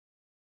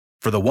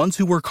For the ones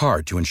who work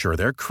hard to ensure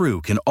their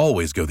crew can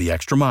always go the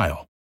extra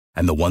mile,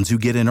 and the ones who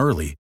get in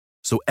early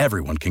so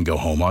everyone can go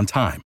home on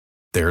time,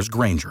 there's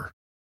Grainger,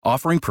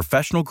 offering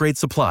professional-grade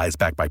supplies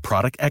backed by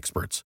product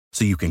experts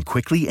so you can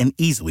quickly and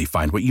easily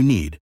find what you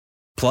need.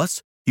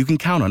 Plus, you can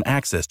count on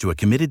access to a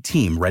committed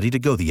team ready to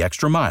go the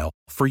extra mile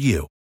for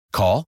you.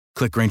 Call,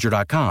 click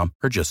Grainger.com,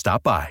 or just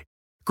stop by.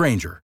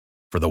 Grainger,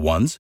 for the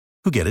ones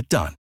who get it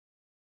done.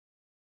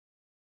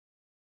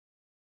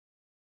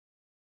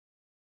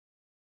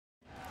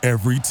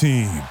 Every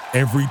team,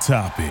 every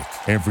topic,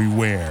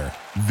 everywhere.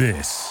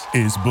 This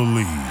is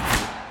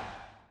Believe.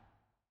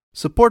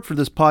 Support for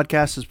this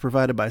podcast is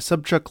provided by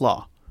Subchuck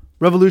Law.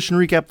 Revolution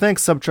Recap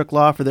thanks Subchuck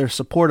Law for their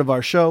support of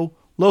our show,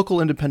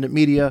 local independent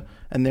media,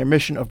 and their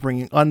mission of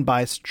bringing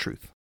unbiased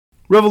truth.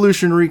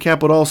 Revolution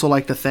Recap would also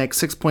like to thank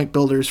 6 Point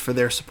Builders for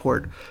their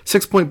support.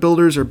 6 Point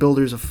Builders are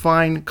builders of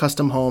fine,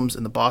 custom homes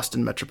in the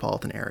Boston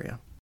metropolitan area.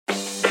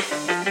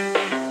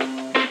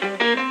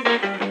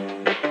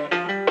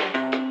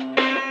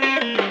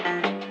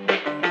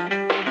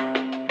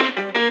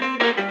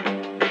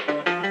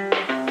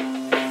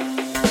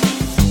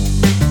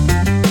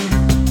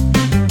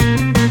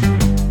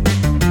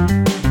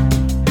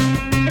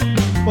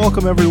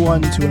 Welcome,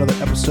 everyone, to another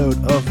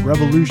episode of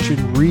Revolution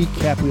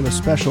Recap. We have a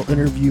special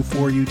interview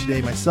for you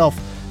today. Myself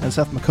and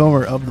Seth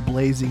McComber of the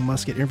Blazing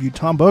Musket interviewed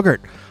Tom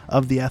Bogert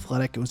of The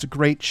Athletic. It was a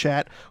great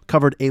chat.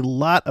 Covered a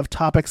lot of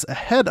topics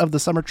ahead of the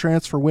summer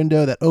transfer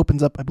window that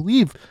opens up, I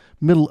believe,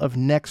 middle of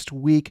next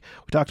week.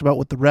 We talked about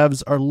what the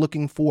Revs are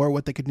looking for,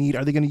 what they could need.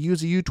 Are they going to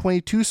use a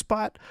U22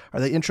 spot? Are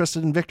they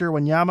interested in Victor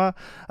Wanyama?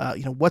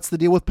 What's the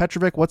deal with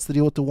Petrovic? What's the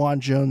deal with DeJuan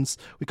Jones?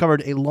 We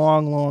covered a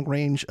long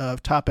range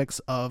of topics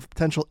of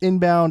potential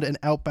inbound and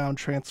outbound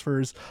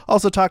transfers.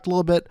 Also talked a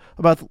little bit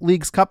about the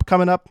League's Cup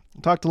coming up.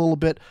 Talked a little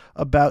bit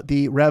about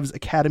the Revs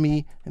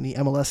Academy and the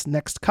MLS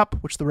Next Cup,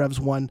 which the Revs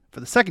won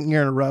for the second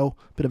year in a row.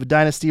 Bit of a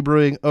dynasty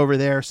brewing over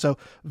there. So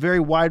very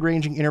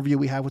wide-ranging interview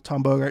we have with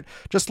Tom Bogert.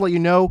 Just to let you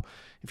know,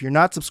 if you're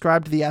not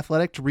subscribed to The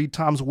Athletic to read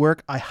Tom's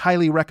work, I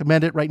highly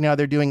recommend it. Right now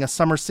they're doing a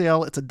summer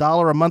sale. It's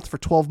 $1 a month for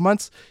 12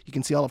 months. You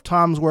can see all of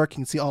Tom's work. You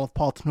can see all of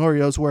Paul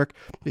Tenorio's work.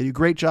 They do a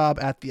great job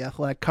at The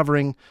Athletic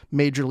covering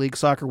Major League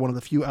Soccer, one of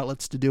the few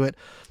outlets to do it.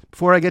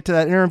 Before I get to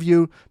that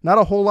interview, not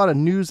a whole lot of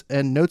news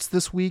and notes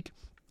this week.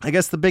 I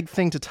guess the big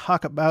thing to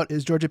talk about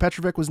is Georgi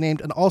Petrovic was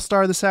named an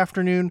all-star this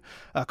afternoon.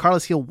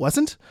 Carlos Gil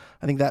wasn't.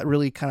 I think that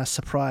really kind of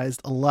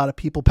surprised a lot of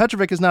people.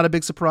 Petrovic is not a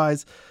big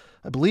surprise.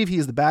 I believe he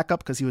is the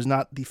backup because he was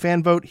not the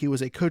fan vote. He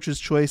was a coach's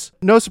choice.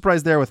 No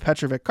surprise there with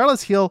Petrovic.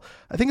 Carlos Gil,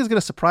 I think, is going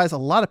to surprise a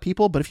lot of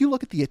people, but if you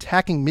look at the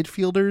attacking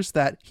midfielders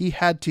that he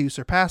had to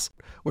surpass,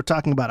 we're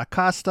talking about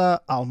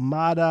Acosta,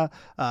 Almada,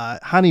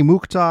 Hani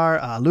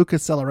Mukhtar,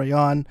 Lucas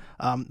Zelarayan.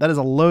 That is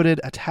a loaded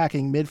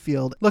attacking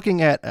midfield.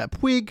 Looking at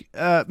Puig,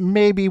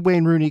 maybe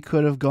Wayne Rooney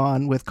could have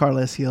gone with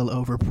Carlos Gil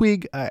over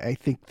Puig. I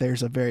think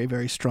there's a very,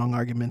 very strong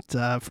argument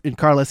in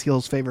Carlos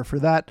Gil's favor for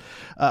that,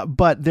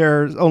 but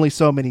there's only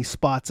so many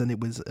spots, and it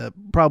was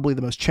probably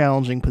the most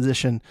challenging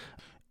position.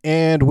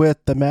 And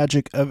with the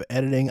magic of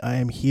editing, I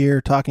am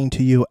here talking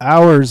to you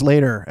hours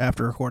later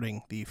after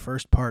recording the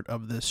first part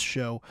of this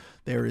show.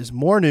 There is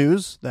more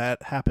news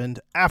that happened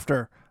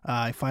after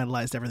I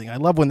finalized everything. I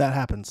love when that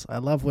happens. I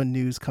love when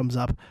news comes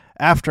up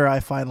after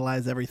I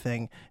finalize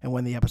everything and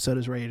when the episode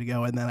is ready to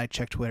go, and then I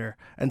check Twitter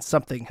and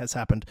something has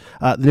happened.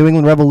 The New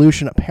England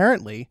Revolution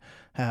apparently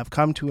have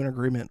come to an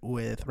agreement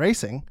with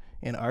Racing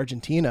in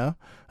Argentina,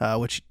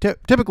 which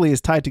typically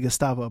is tied to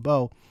Gustavo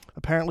Bo.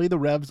 Apparently, the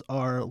Revs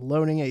are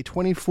loaning a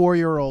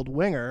 24-year-old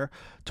winger,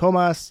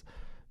 Tomas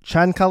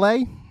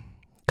Chancalay.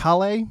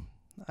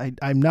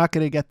 I'm not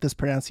going to get this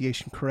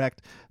pronunciation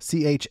correct.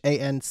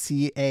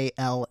 Chancalay,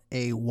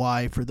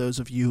 for those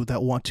of you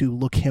that want to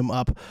look him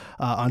up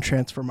on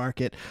Transfer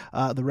Market.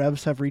 The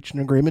Revs have reached an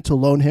agreement to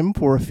loan him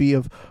for a fee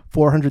of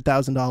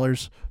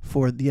 $400,000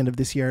 for the end of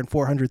this year and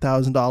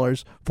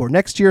 $400,000 for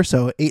next year,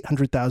 so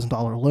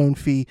 $800,000 loan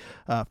fee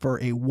for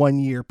a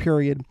 1-year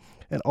period.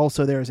 And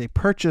also there is a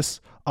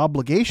purchase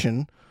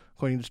obligation,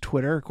 according to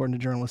Twitter, according to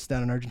journalists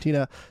down in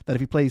Argentina, that if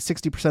he plays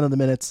 60% of the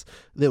minutes,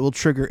 that will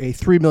trigger a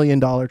 $3 million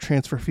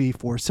transfer fee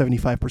for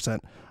 75%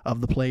 of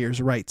the player's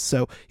rights.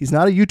 So he's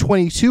not a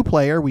U22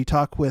 player. We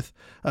talked with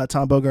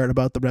Tom Bogert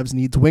about the Revs'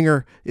 needs.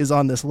 Winger is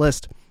on this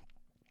list.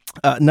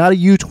 Not a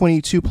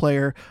U22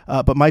 player,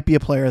 but might be a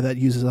player that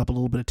uses up a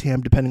little bit of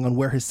TAM depending on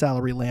where his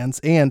salary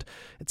lands. And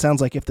it sounds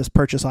like if this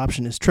purchase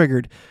option is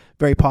triggered,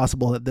 very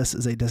possible that this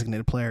is a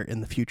designated player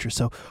in the future.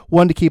 So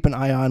one to keep an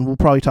eye on. We'll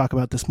probably talk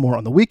about this more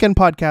on the weekend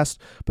podcast,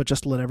 but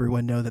just to let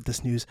everyone know that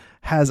this news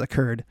has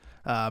occurred.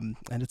 And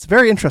it's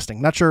very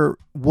interesting. Not sure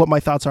what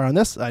my thoughts are on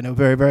this. I know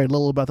very, very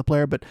little about the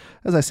player, but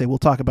as I say, we'll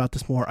talk about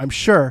this more, I'm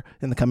sure,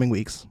 in the coming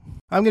weeks.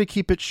 I'm going to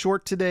keep it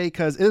short today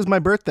because it is my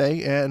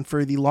birthday, and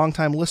for the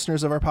longtime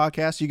listeners of our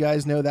podcast, you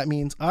guys know that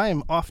means I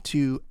am off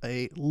to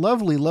a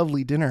lovely,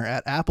 lovely dinner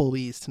at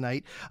Applebee's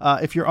tonight.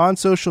 If you're on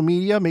social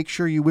media, make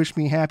sure you wish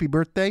me happy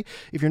birthday.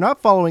 If you're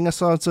not following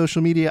us on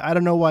social media, I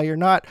don't know why you're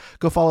not.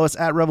 Go follow us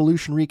at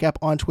Revolution Recap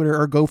on Twitter,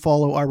 or go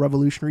follow our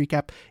Revolution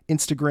Recap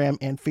Instagram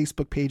and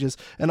Facebook pages.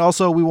 And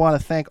also, we want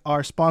to thank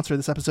our sponsor.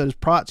 This episode is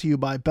brought to you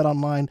by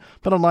BetOnline.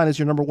 BetOnline is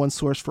your number one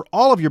source for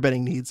all of your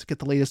betting needs. Get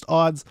the latest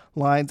odds,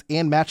 lines,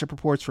 and matchup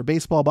reports for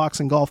baseball,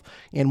 boxing, golf,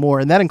 and more.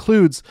 And that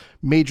includes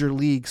Major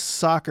League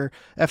Soccer.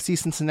 FC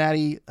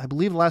Cincinnati, I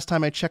believe the last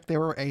time I checked, they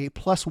were a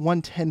plus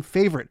 110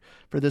 favorite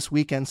for this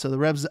weekend. So the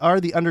Revs are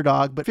the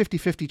underdog, but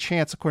 50-50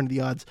 chance, according to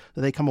the odds,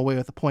 that they come away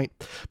with a point.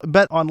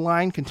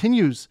 BetOnline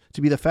continues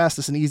to be the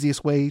fastest and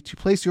easiest way to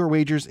place your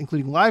wagers,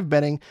 including live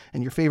betting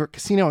and your favorite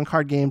casino and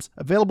card games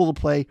available to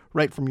play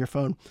right from your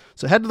phone.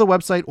 So head to the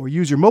website or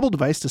use your mobile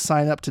device to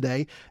sign up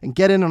today and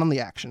get in on the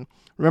action.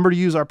 Remember to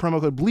use our promo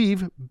code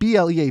BLEAV,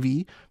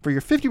 B-L-E-A-V, for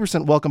your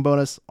 50% welcome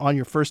bonus on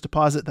your first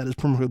deposit. That is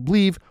promo code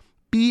BLEAV,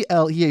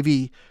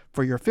 B-L-E-A-V,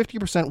 for your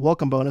 50%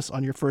 welcome bonus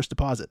on your first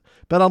deposit.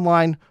 Bet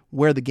online,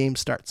 where the game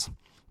starts.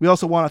 We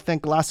also want to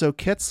thank Golasso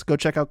Kits. Go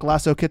check out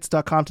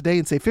GolassoKits.com today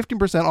and save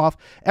 15% off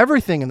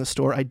everything in the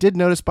store. I did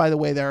notice, by the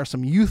way, there are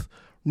some youth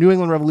New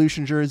England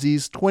Revolution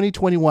jerseys,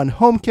 2021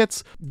 home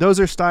kits. Those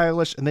are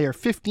stylish, and they are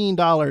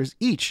 $15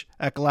 each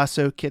at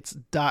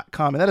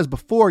GolassoKits.com. And that is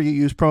before you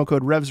use promo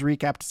code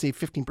RevsRecap to save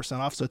 15%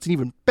 off, so it's an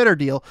even better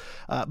deal.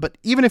 But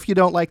even if you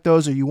don't like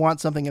those or you want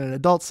something in an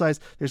adult size,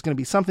 there's going to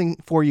be something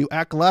for you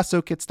at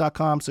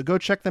GolassoKits.com. So go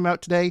check them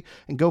out today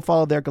and go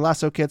follow their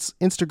Golasso Kits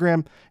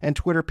Instagram and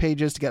Twitter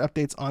pages to get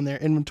updates on their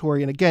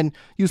inventory. And again,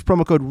 use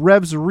promo code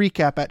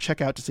RevsRecap at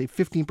checkout to save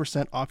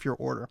 15% off your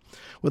order.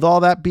 With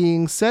all that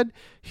being said,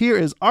 here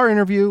is our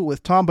interview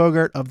with Tom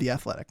Bogert of The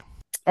Athletic.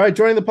 All right,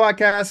 joining the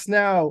podcast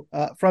now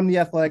from The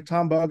Athletic,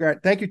 Tom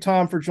Bogert. Thank you,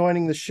 Tom, for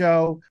joining the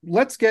show.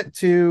 Let's get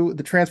to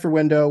the transfer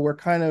window. We're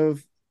kind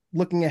of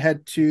looking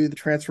ahead to the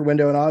transfer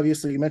window, and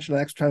obviously you mentioned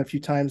an extra time a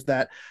few times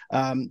that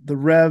the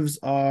Revs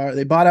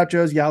they bought out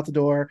Josie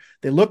Altidore.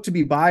 They look to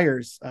be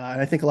buyers, and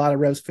I think a lot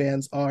of Revs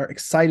fans are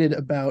excited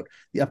about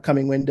the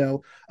upcoming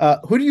window.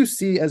 Who do you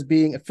see as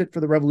being a fit for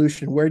the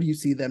Revolution? Where do you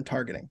see them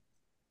targeting?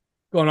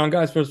 Going on,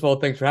 guys? First of all,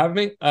 thanks for having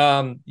me.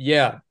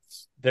 Yeah,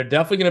 they're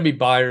definitely going to be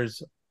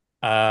buyers.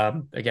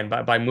 Again,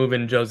 by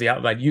moving Josie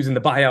out, by using the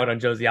buyout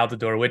on Josie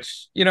Altidore,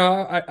 which, you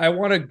know, I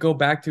want to go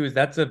back to, is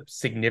that's a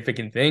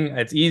significant thing.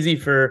 It's easy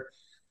for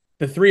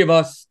the three of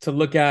us to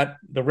look at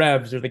the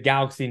Revs or the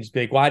Galaxy and just be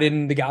like, why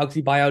didn't the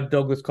Galaxy buy out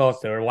Douglas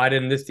Costa, or why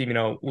didn't this team? You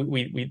know,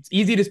 we it's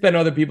easy to spend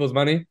other people's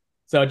money.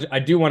 So I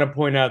do want to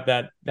point out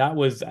that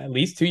was at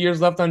least 2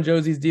 years left on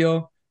Josie's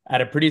deal at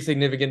a pretty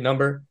significant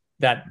number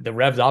that the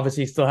Revs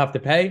obviously still have to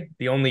pay.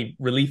 The only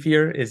relief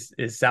here is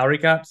salary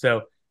cap.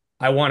 So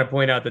I want to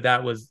point out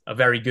that was a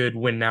very good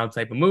win now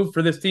type of move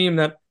for this team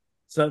that,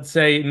 so let's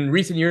say, in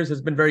recent years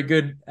has been very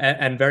good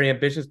and very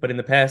ambitious, but in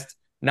the past,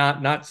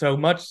 not so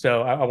much.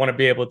 So I want to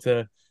be able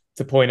to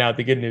point out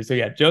the good news. So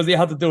yeah, Josie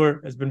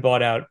Altidore has been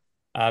bought out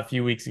a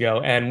few weeks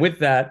ago. And with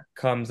that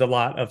comes a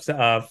lot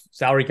of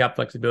salary cap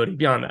flexibility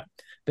beyond that.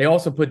 They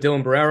also put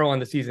Dylan Barrero on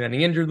the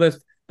season-ending injured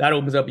list. That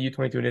opens up a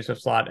U22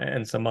 initiative slot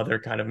and some other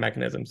kind of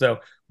mechanism. So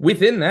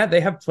within that, they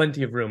have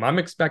plenty of room. I'm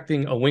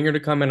expecting a winger to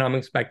come in. I'm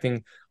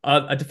expecting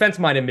a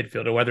defense-minded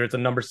midfielder, whether it's a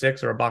number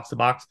 6 or a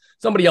box-to-box,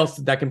 somebody else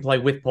that can play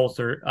with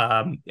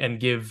Polster and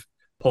give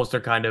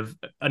Polster kind of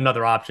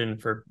another option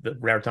for the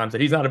rare times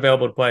that he's not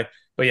available to play.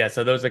 But yeah,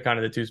 so those are kind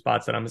of the two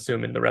spots that I'm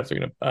assuming the Revs are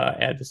going to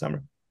add this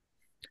summer.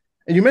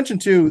 And you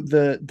mentioned, too,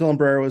 the Dylan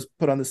Barrero was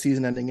put on the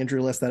season-ending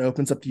injury list. That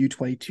opens up the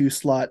U22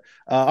 slot.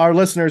 Our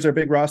listeners are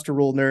big roster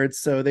rule nerds,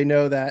 so they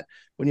know that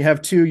when you have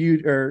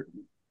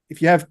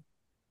if you have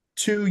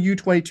two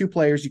U22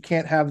 players, you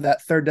can't have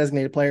that third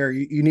designated player.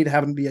 You need to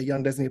have him be a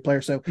young designated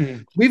player. So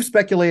we've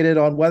speculated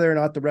on whether or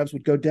not the Revs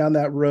would go down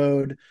that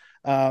road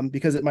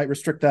because it might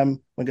restrict them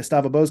when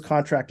Gustavo Bo's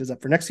contract is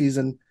up for next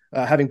season,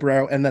 having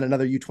Barrero and then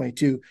another U22.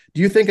 Do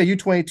you think a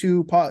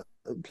U22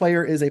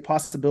 player is a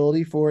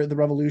possibility for the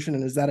Revolution,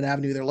 and is that an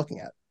avenue they're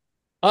looking at?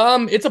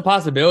 It's a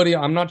possibility.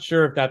 I'm not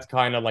sure if that's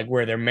kind of like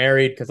where they're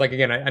married, because like,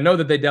 again, I know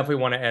that they definitely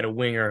want to add a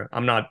winger.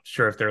 I'm not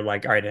sure if they're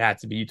like, all right, it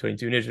has to be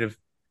U22 initiative.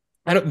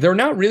 They're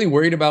not really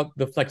worried about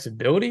the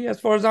flexibility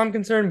as far as I'm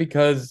concerned,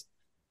 because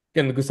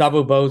again, the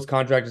Gustavo Bo's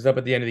contract is up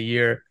at the end of the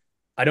year.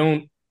 I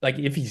don't like,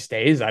 if he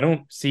stays, I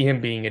don't see him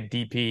being a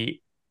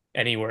DP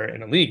anywhere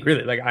in the league,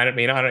 really. Like,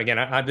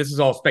 this is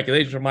all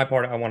speculation from my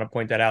part. I want to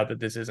point that out, that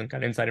this isn't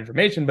kind of inside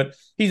information, but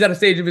he's at a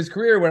stage of his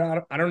career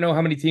where I don't know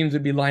how many teams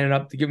would be lining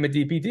up to give him a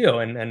DP deal,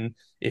 and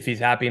if he's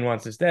happy and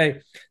wants to stay.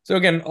 So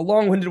again, a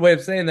long-winded way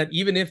of saying that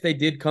even if they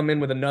did come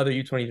in with another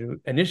U22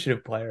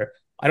 initiative player,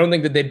 I don't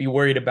think that they'd be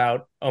worried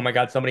about, oh my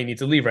God, somebody needs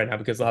to leave right now,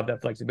 because they'll have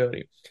that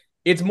flexibility.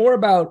 It's more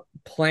about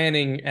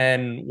planning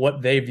and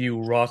what they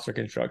view roster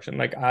construction.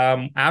 Like,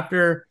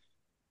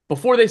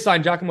 before they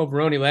signed Giacomo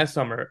Veroni last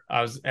summer,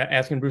 I was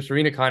asking Bruce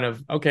Arena kind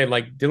of, okay,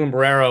 like Dylan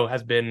Barrero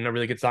has been a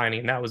really good signing,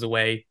 and that was a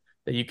way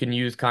that you can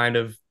use kind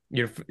of,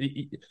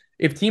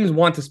 if teams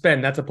want to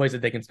spend, that's a place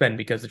that they can spend,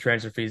 because the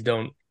transfer fees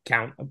don't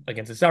count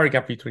against the salary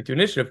cap for U22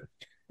 initiative.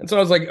 And so I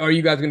was like, are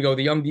you guys going to go with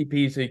the young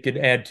DP so you could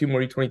add 2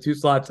 more U22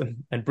 slots?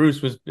 And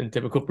Bruce was, in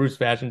typical Bruce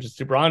fashion, just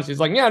super honest. He's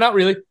like, yeah, not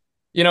really.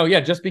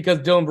 just because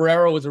Dylan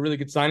Barrero was a really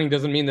good signing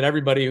doesn't mean that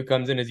everybody who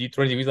comes in as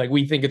U22, he's like,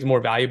 we think it's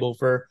more valuable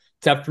to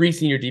have 3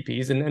 senior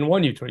DPs and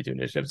 1 U22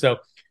 initiative. So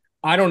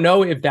I don't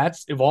know if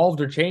that's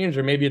evolved or changed,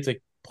 or maybe it's a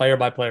player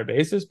by player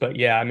basis. But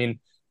yeah, I mean,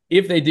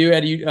 if they do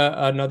add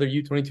another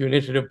U22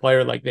 initiative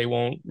player, like they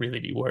won't really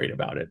be worried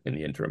about it in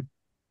the interim.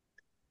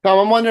 Tom,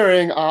 I'm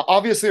wondering,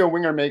 obviously a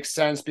winger makes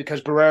sense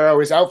because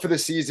Barrero is out for the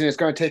season. It's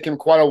going to take him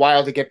quite a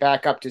while to get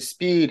back up to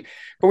speed.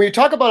 But when you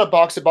talk about a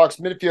box-to-box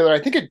midfielder, I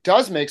think it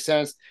does make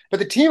sense. But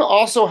the team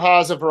also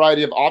has a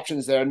variety of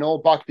options there. Noel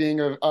Buck being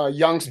a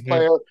young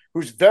player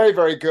who's very,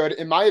 very good,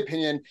 in my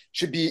opinion,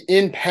 should be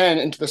in pen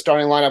into the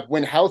starting lineup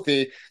when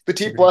healthy.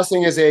 Latif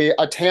Blessing is a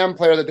TAM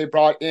player that they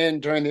brought in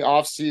during the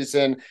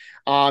offseason.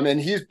 And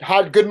he's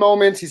had good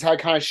moments. He's had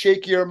kind of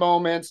shakier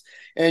moments.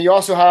 And you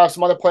also have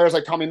some other players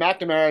like Tommy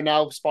McNamara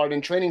now spotted in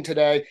training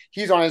today.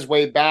 He's on his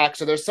way back.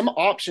 So there's some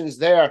options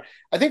there.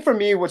 I think for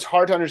me, what's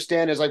hard to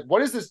understand is like,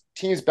 what is this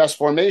team's best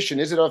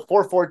formation? Is it a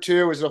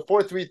 4-4-2? Is it a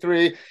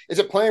 4-3-3? Is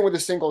it playing with a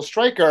single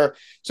striker?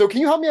 So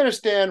can you help me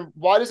understand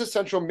why does a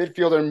central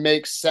midfielder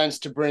make sense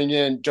to bring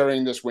in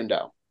during this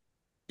window?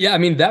 Yeah, I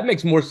mean, that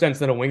makes more sense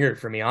than a winger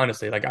for me,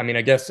 honestly. Like, I mean,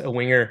 I guess a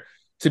winger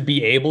to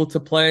be able to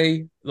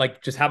play,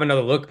 like just have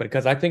another look,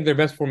 because I think their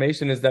best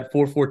formation is that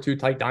 4-4-2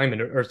 tight diamond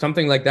or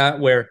something like that,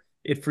 where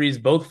it frees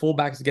both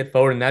fullbacks to get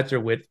forward and that's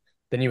your width.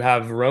 Then you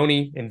have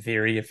Roni in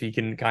theory, if he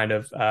can kind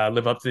of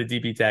live up to the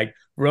DP tag.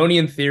 Roni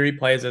in theory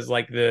plays as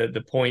like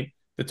the point,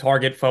 the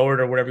target forward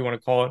or whatever you want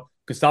to call it.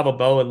 Gustavo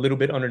Bo a little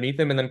bit underneath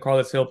him, and then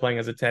Carlos Hill playing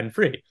as a 10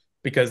 free,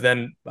 because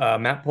then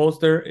Matt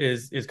Polster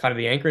is kind of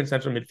the anchor in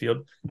central midfield,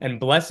 and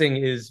Blessing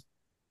is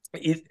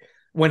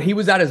when he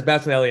was at his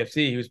best with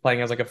LAFC, he was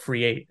playing as like a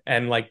free 8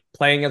 and like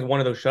playing as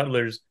one of those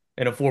shuttlers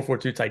in a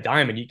 4-4-2 tight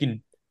diamond. You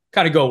can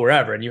kind of go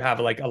wherever and you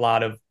have like a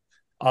lot of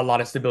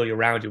stability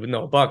around you with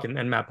Noah Buck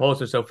and Matt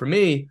Polster. So for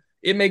me,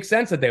 it makes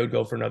sense that they would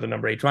go for another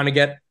number 8, trying to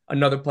get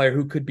another player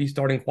who could be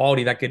starting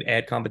quality that could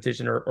add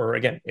competition or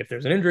again, if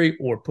there's an injury,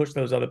 or push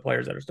those other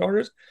players that are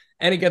starters.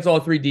 And it gets all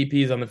 3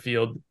 DPs on the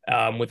field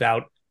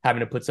without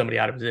having to put somebody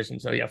out of position.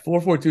 So yeah,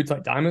 4-4-2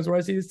 tight diamonds where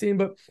I see this team,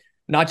 but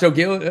Nacho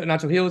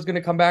Gil is going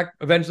to come back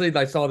eventually.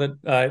 I saw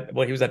that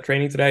he was at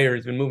training today, or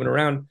he's been moving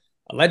around.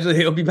 Allegedly,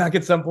 he'll be back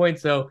at some point.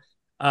 So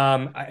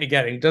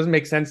again, it doesn't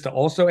make sense to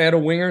also add a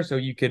winger, so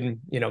you can,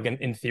 again,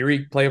 in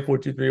theory, play a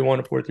 4-2-3-1,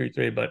 a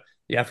 4-3-3. But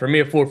yeah, for me,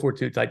 a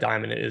 4-4-2 tight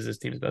diamond is this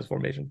team's best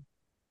formation.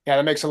 Yeah,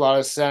 that makes a lot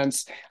of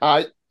sense.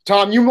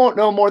 Tom, you won't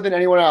know more than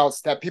anyone else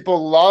that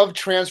people love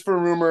transfer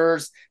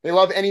rumors. They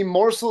love any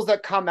morsels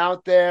that come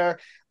out there.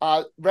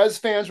 Revs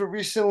fans were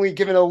recently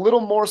given a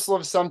little morsel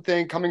of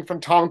something coming from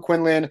Tom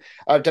Quinlan,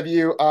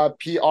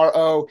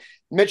 WPRO,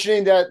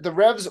 mentioning that the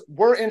Revs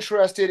were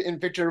interested in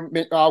Victor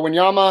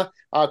Wanyama,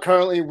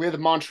 currently with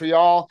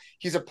Montreal.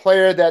 He's a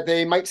player that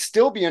they might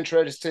still be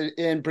interested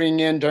in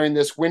bringing in during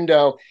this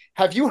window.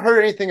 Have you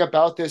heard anything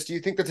about this? Do you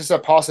think that this is a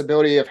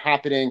possibility of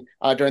happening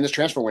during this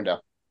transfer window?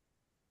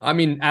 I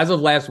mean, as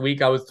of last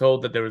week, I was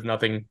told that there was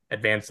nothing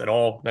advanced at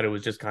all, that it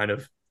was just kind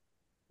of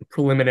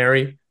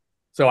preliminary.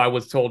 So I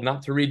was told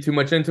not to read too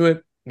much into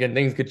it. Again,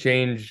 things could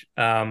change.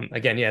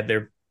 Again, yeah,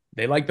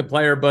 they like the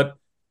player, but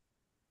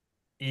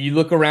you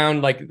look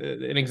around, like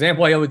an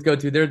example I always go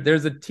to,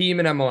 there's a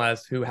team in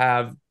MLS who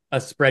have a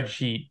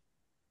spreadsheet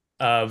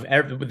of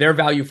their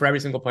value for every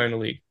single player in the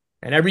league.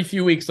 And every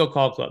few weeks they'll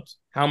call clubs.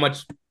 How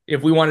much,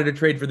 if we wanted to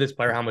trade for this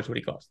player, how much would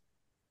he cost?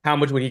 How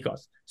much would he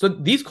cost? So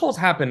these calls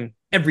happen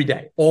every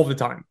day, all the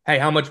time. Hey,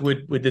 how much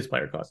would this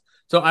player cost?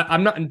 So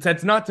I'm not,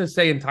 that's not to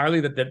say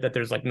entirely that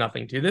there's like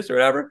nothing to this or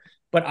whatever,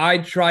 but I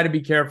try to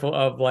be careful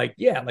of like,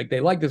 yeah, like they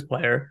like this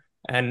player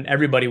and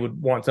everybody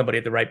would want somebody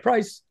at the right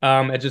price.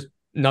 It's just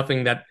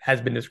nothing that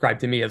has been described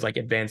to me as like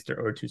advanced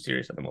or too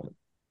serious at the moment.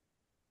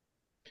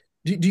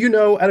 Do you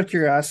know, out of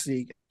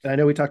curiosity, I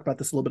know we talked about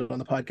this a little bit on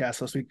the podcast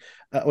last week,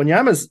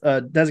 Wanyama's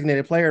a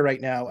designated player right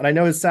now, and I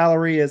know his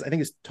salary is, I think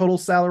his total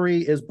salary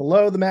is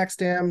below the max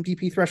TAM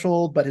DP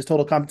threshold, but his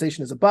total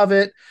compensation is above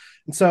it.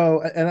 And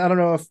so, and I don't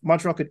know if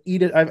Montreal could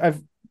eat it.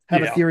 I've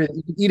had a theory that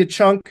you could eat a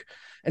chunk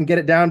and get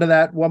it down to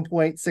that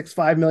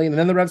 1.65 million, and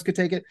then the Revs could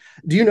take it.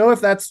 Do you know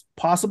if that's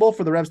possible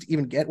for the Revs to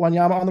even get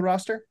Wanyama on the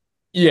roster?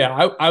 Yeah,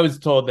 I was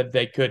told that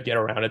they could get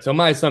around it. So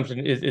my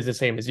assumption is the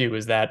same as you,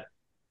 is that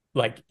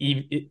like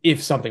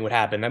if something would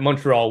happen, that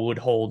Montreal would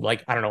hold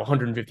like, I don't know,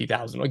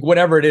 150,000, like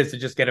whatever it is to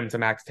just get him to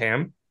max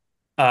TAM.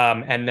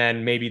 And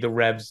then maybe the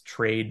Revs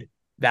trade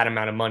that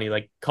amount of money.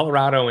 Like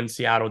Colorado and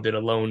Seattle did a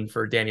loan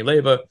for Danny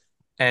Leyva,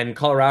 and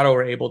Colorado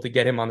were able to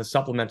get him on the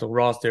supplemental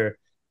roster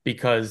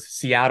because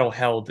Seattle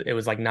held, it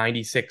was like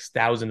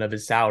 96,000 of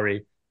his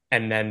salary.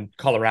 And then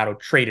Colorado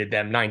traded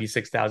them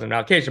 96,000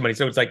 allocation money.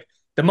 So it's like,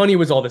 the money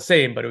was all the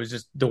same, but it was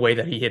just the way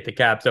that he hit the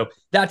cap. So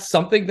that's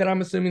something that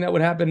I'm assuming that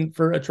would happen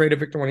for a trade of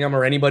Victor Wanyama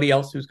or anybody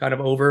else who's kind of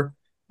over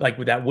like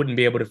that wouldn't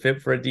be able to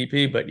fit for a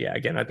DP. But yeah,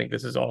 again, I think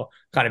this is all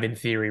kind of in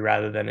theory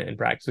rather than in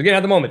practice. Again,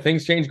 at the moment,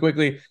 things change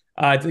quickly.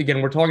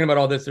 Again, we're talking about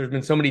all this. There's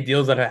been so many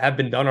deals that have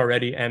been done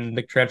already, and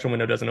the transfer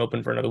window doesn't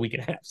open for another week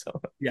and a half.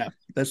 So yeah,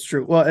 that's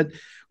true. Well,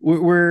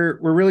 we're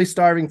really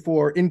starving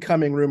for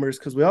incoming rumors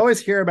because we always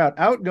hear about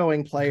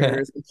outgoing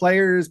players and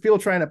players, people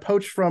trying to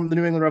poach from the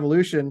New England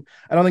Revolution.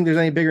 I don't think there's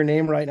any bigger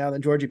name right now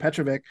than Georgi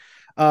Petrovic.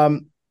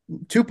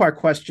 Two-part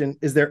question: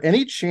 is there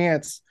any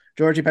chance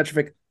Georgi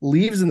Petrovic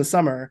leaves in the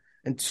summer?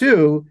 And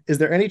two, is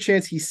there any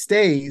chance he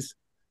stays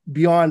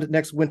beyond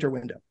next winter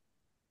window?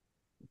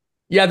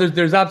 Yeah,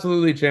 there's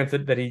absolutely a chance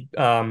that he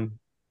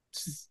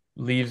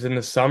leaves in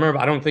the summer,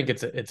 but I don't think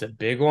it's a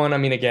big one. I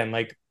mean, again,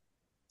 like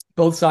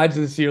both sides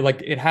of this year,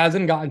 like it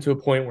hasn't gotten to a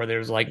point where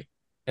there's like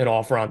an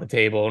offer on the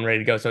table and ready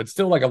to go. So it's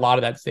still like a lot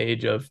of that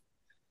stage of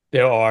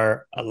there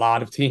are a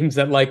lot of teams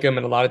that like him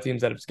and a lot of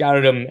teams that have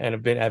scouted him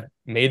and have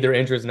made their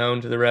interest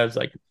known to the Revs.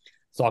 Like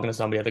talking to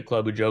somebody at the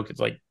club who joked,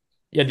 it's like,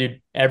 yeah,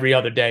 dude, every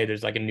other day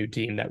there's like a new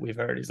team that we've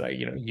heard. He's like,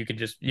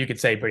 you could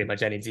say pretty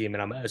much any team,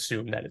 and I'm gonna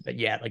assume that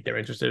yeah, like they're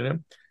interested in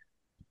him.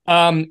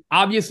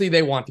 Obviously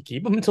they want to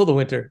keep him until the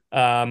winter.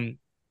 The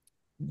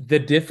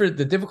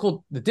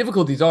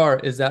difficulties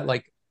is that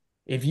like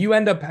if you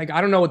end up, I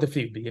don't know what the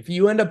fee would be. If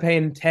you end up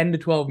paying 10 to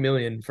 12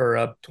 million for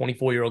a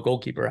 24-year-old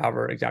goalkeeper,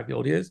 however exactly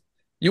old he is,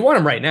 you want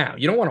him right now.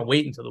 You don't want to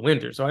wait until the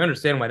winter. So I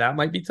understand why that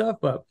might be tough,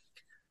 but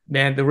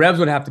man, the Revs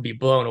would have to be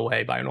blown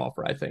away by an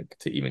offer, I think,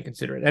 to even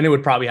consider it. And it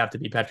would probably have to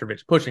be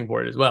Petrovic pushing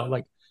for it as well.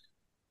 Like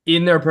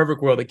in their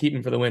perfect world, they keep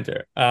him for the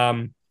winter.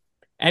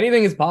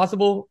 Anything is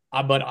possible,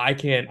 but I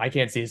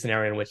can't see a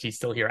scenario in which he's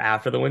still here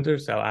after the winter.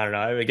 So I don't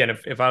know. Again,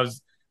 if I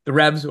was the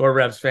Revs or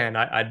Revs fan,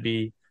 I'd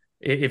be,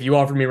 if you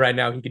offered me right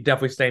now, he could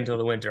definitely stay until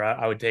the winter.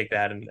 I would take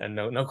that and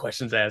no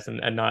questions asked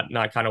and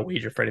not kind of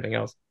wager for anything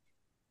else.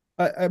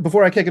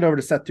 Before I kick it over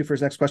to Seth too for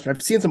his next question,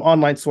 I've seen some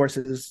online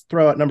sources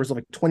throw out numbers of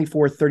like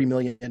 24, 30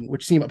 million,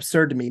 which seem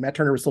absurd to me. Matt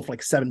Turner was sold for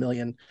like 7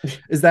 million.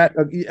 Is that,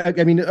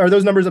 I mean, are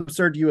those numbers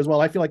absurd to you as well?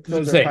 I feel like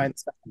those are fine.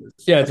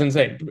 Yeah, it's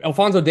insane.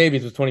 Alphonso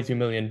Davies was 22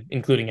 million,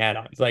 including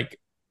add-ons. Like,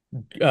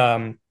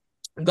 Gaga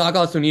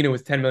Sonina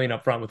was 10 million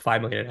up front with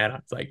 5 million in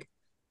add-ons. Like,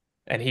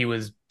 and he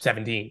was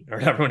 17 or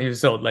whatever when he was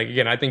sold. Like,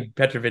 again, I think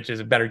Petrovic is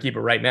a better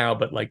keeper right now,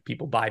 but like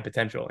people buy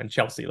potential. And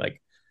Chelsea,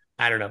 like,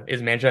 I don't know.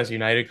 Is Manchester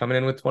United coming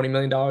in with $20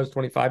 million,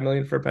 $25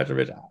 million for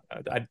Petrovic?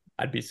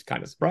 I'd be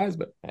kind of surprised,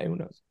 but hey, who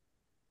knows?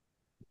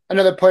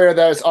 Another player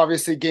that is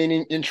obviously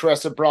gaining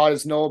interest abroad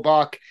is Noah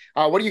Buck.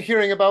 What are you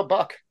hearing about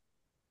Buck?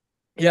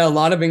 Yeah, a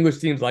lot of English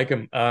teams like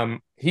him.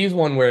 He's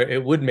one where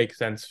it would make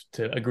sense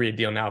to agree a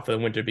deal now for the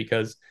winter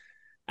because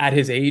at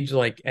his age,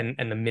 like, and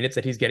the minutes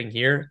that he's getting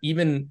here,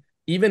 even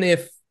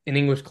if an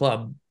English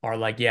club are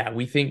like, yeah,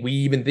 we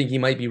even think he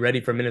might be ready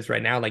for minutes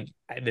right now, like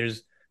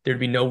there'd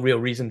be no real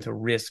reason to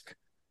risk,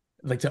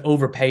 like to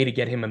overpay to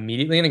get him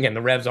immediately. And again,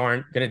 the Revs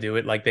aren't going to do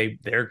it. Like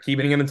they're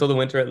keeping him until the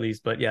winter at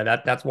least. But yeah,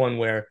 that's one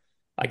where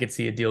I could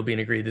see a deal being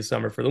agreed this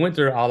summer for the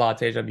winter, a la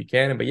Tejan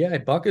Buchanan. But yeah,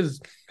 Buck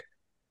is,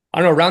 I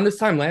don't know, around this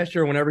time last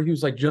year, whenever he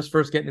was like just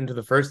first getting into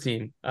the first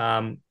team,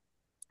 I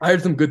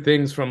heard some good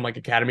things from like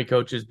academy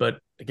coaches. But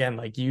again,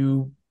 like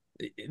you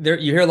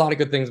hear a lot of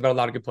good things about a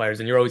lot of good players,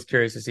 and you're always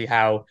curious to see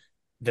how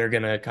they're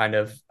going to kind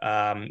of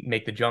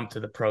make the jump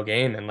to the pro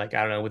game. And like,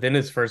 I don't know, within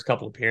his first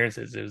couple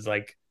appearances, it was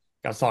like,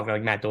 I was talking to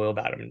like Matt Doyle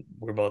about him and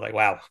we're both like,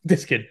 wow,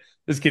 this kid's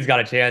got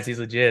a chance. He's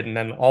legit. And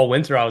then all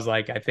winter, I was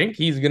like, I think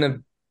he's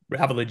going to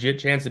have a legit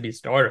chance to be a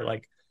starter.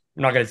 Like,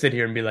 I'm not going to sit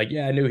here and be like,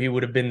 yeah, I knew he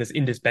would have been this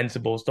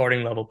indispensable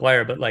starting level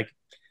player. But like,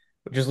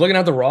 just looking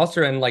at the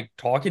roster and like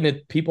talking to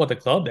people at the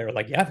club, they were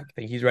like, yeah, I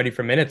think he's ready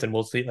for minutes. And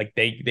we'll see. Like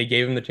they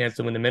gave him the chance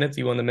to win the minutes.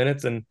 He won the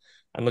minutes. And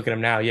look at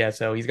him now. Yeah.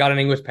 So he's got an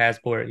English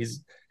passport.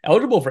 He's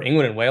eligible for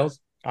England and Wales.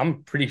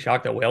 I'm pretty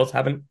shocked that Wales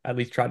haven't at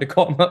least tried to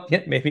call him up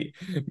yet. Maybe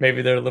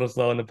they're a little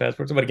slow in the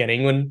passports. But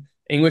again,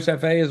 English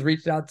FA has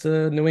reached out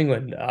to New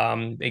England.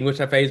 English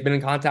FA has been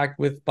in contact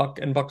with Buck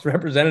and Buck's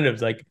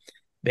representatives. Like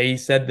they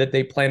said that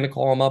they plan to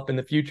call him up in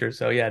the future.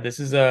 So yeah, this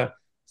is a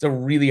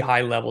really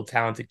high level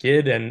talented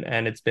kid,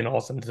 and it's been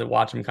awesome to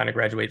watch him kind of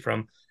graduate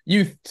from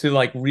youth to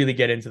like really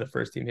get into the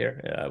first team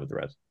here with the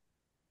Revs.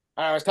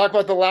 Let's talk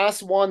about the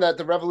last one that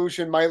the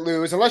Revolution might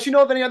lose, unless you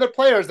know of any other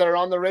players that are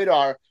on the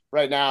radar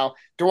right now.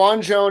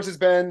 DeJuan Jones has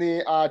been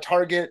the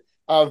target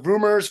of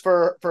rumors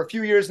for a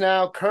few years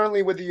now,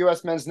 currently with the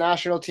U.S. men's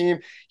national team.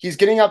 He's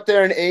getting up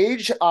there in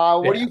age.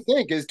 What do you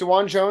think? Is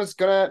DeJuan Jones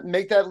going to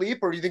make that leap,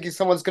 or do you think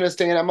someone's going to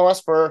stay in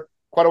MLS for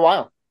quite a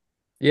while?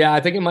 Yeah, I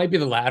think it might be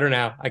the latter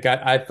now.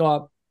 I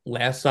thought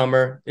last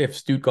summer if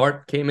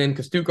Stuttgart came in,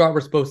 because Stuttgart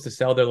were supposed to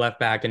sell their left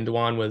back and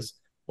DeJuan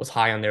was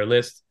high on their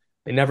list.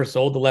 They never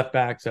sold the left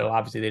back, so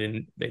obviously they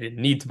didn't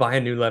need to buy a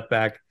new left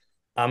back.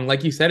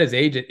 Like you said, his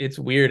age, it's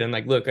weird. And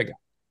like, look, like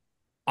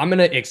I'm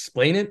gonna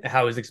explain it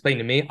how it was explained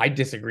to me. I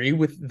disagree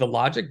with the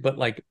logic, but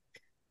like,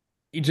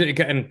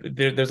 and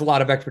there's a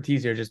lot of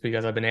expertise here just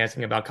because I've been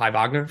asking about Kai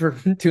Wagner for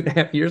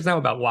 2.5 years now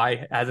about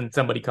why hasn't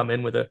somebody come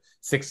in with a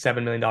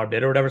 $6-7 million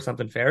bid or whatever,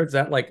 something fair. It's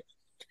that like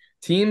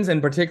teams,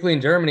 and particularly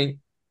in Germany,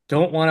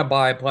 don't want to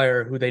buy a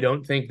player who they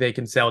don't think they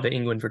can sell to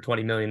England for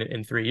 20 million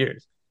in 3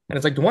 years. And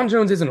it's like DeJuan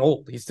Jones isn't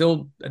old. He's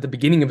still at the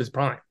beginning of his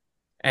prime.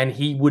 And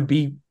he would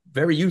be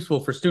very useful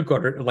for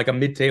Stuttgart, or like a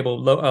mid-table,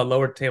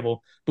 lower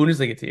table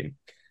Bundesliga team.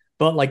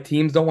 But like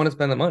teams don't want to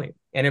spend the money.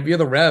 And if you're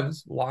the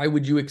Revs, why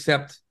would you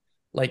accept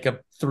like a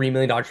 $3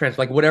 million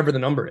transfer, like whatever the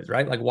number is,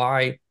 right? Like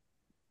why,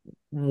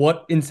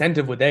 what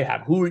incentive would they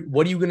have?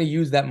 What are you going to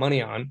use that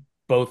money on,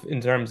 both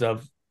in terms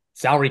of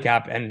salary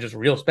cap and just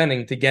real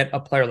spending to get a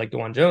player like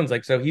DeJuan Jones?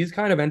 Like, so he's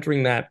kind of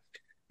entering that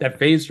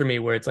phase for me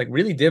where it's like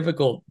really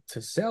difficult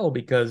to sell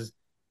because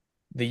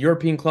the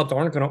European clubs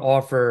aren't going to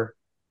offer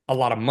a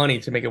lot of money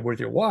to make it worth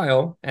your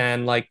while.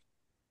 And like,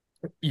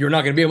 you're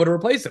not going to be able to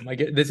replace him.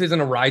 Like this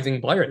isn't a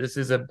rising player. This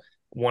is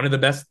one of the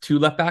best two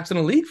left backs in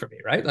the league for me.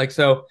 Right. Like,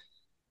 so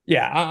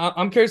yeah,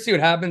 I'm curious to see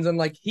what happens. And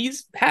like,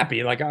 he's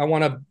happy. Like, I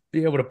want to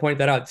be able to point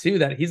that out too,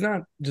 that he's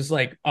not just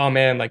like, oh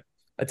man, like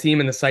a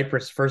team in the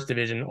Cyprus first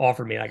division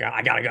offered me, like,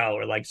 I gotta go,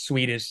 or like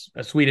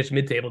a Swedish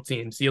mid-table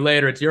team. See you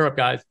later. It's Europe,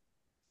 guys.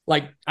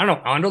 Like, I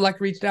don't know,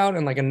 Anderlecht reached out,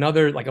 and like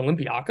another, like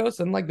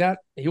Olympiacos and like that.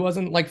 He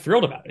wasn't like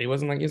thrilled about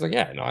it. He's like,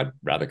 yeah, no, I'd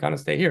rather kind of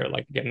stay here.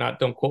 Like, again,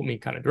 don't quote me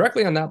kind of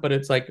directly on that, but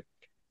it's like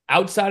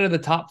outside of the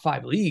top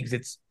 5 leagues,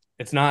 it's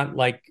not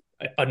like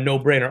a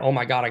no-brainer. Oh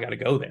my God, I got to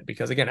go there,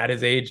 because again, at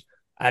his age,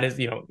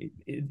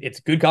 it's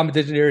good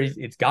competition here.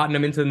 It's gotten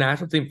him into the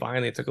national team.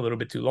 Finally, it took a little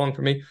bit too long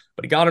for me,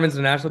 but he got him into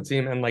the national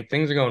team, and like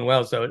things are going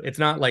well. So it's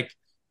not like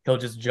he'll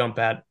just jump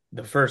at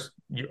the first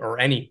or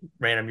any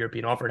random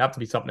European offer. It'd have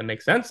to be something that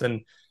makes sense.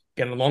 And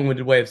again, a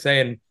long-winded way of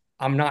saying,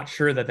 I'm not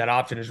sure that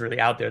option is really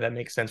out there that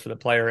makes sense for the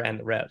player and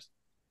the Revs.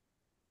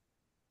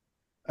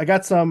 I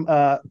got some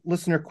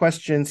listener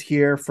questions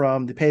here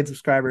from the paid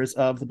subscribers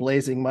of the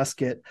Blazing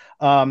Musket.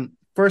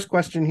 First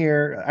question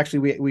here.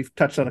 Actually, we've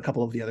touched on a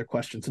couple of the other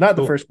questions. Not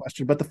the first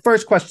question, but the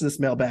first question of this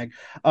mailbag.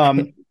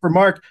 For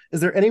Mark, is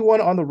there anyone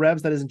on the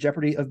Revs that is in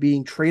jeopardy of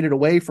being traded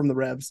away from the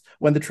Revs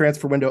when the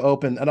transfer window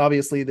open? And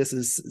obviously, this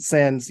is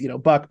sans,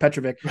 Buck,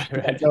 Petrovic.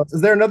 Right. Is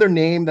there another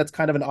name that's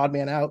kind of an odd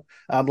man out?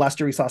 Last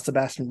year we saw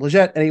Sebastian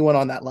Lletget. Anyone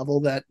on that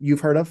level that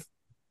you've heard of?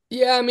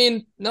 Yeah, I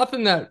mean,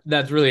 nothing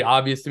that's really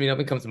obvious to me.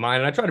 Nothing comes to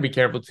mind. And I try to be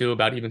careful too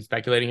about even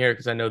speculating here,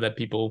 because I know that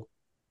people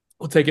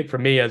will take it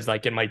from me as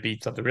like it might be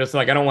something real. So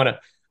like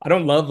I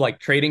don't love like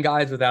trading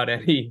guys without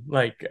any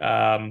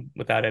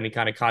without any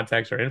kind of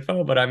context or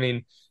info. But I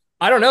mean,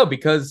 I don't know,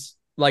 because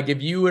like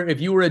if you were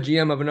a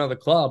GM of another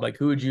club, like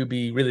who would you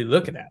be really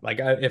looking at? Like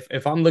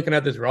if I'm looking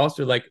at this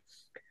roster, like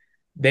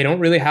they don't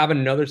really have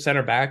another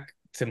center back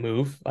to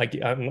move like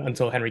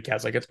until Henry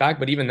Kessler gets back.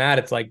 But even that,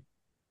 it's like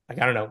I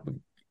don't know.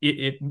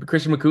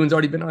 Christian McCoon's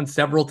already been on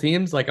several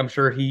teams. Like I'm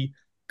sure he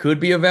could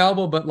be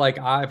available, but like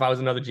if I was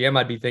another GM,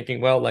 I'd be thinking,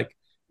 well, like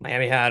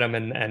Miami had him,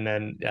 and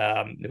then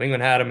New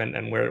England had him,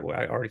 and where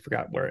I already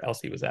forgot where else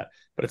he was at.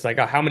 But it's like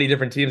how many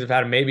different teams have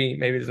had him? Maybe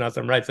there's not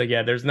some right. So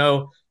yeah, there's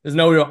no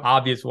real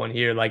obvious one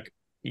here. Like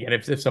again,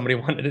 if somebody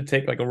wanted to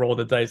take like a roll of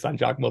the dice on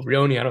Giacomo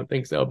Brioni, I don't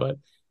think so. But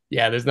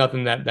yeah, there's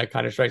nothing that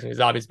kind of strikes me as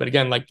obvious. But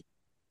again, like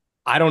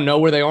I don't know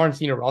where they are in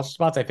senior roster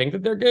spots. I think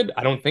that they're good.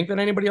 I don't think that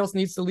anybody else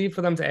needs to leave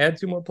for them to add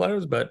 2 more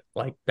players. But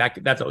like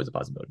that's always a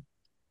possibility.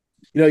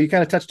 You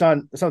kind of touched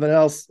on something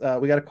else.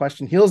 We got a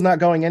question. Hill's not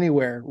going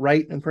anywhere,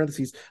 right? In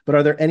parentheses. But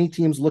are there any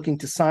teams looking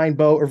to sign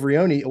Bo or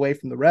Vrioni away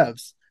from the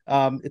Revs?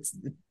 It's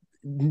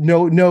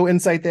no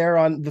insight there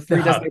on the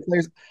 3 designated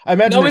players. I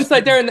imagine no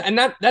insight there, and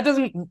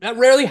that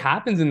rarely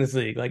happens in this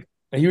league. Like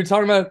you were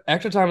talking about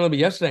extra time a little bit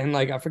yesterday, and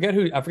like I forget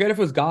if it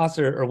was Goss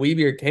or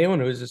Weeby or Kalen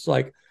who was just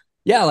like,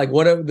 yeah, like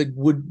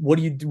would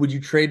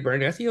you trade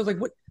Bernadeschi? I was like,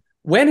 what?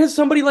 When has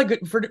somebody like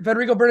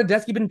Federico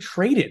Bernadeschi been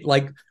traded?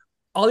 Like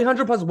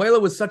Alejandro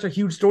Pozuelo was such a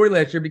huge story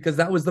last year because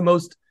that was the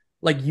most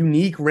like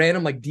unique,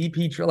 random, like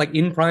DP, like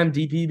in prime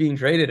DP being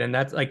traded. And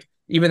that's like,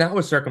 even that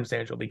was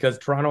circumstantial because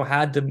Toronto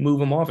had to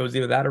move him off. It was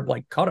either that or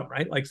like cut him,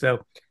 right? Like,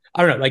 so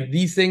I don't know, like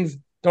these things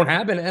don't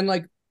happen. And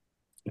like,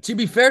 to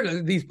be fair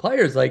to these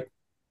players, like,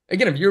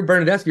 again, if you're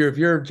Bernadeschi or if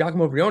you're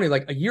Giacomo Brioni,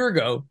 like a year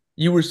ago,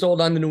 you were sold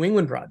on the New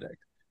England project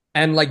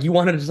and like you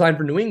wanted to sign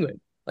for New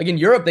England. Like in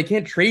Europe, they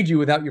can't trade you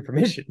without your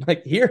permission.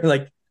 Like here,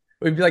 like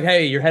we'd be like,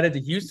 hey, you're headed to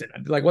Houston.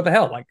 I'd be like, what the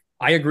hell? Like,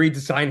 I agreed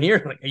to sign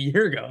here like a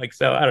year ago. Like,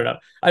 so I don't know.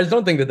 I just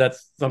don't think that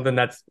that's something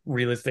that's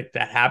realistic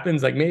that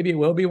happens. Like maybe it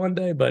will be one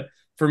day, but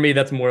for me,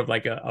 that's more of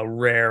like a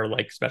rare,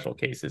 like special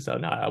cases. So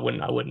no, I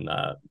wouldn't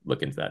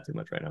look into that too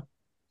much right now.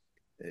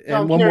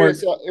 And one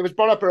curious, more. It was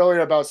brought up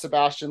earlier about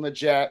Sebastian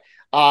Lletget.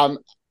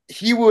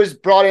 He was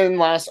brought in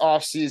last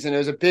offseason. It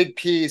was a big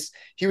piece.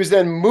 He was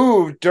then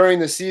moved during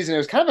the season. It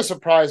was kind of a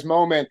surprise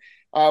moment.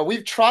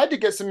 We've tried to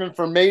get some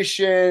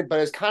information, but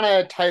it's kind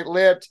of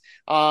tight-lipped.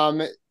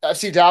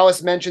 FC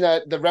Dallas mentioned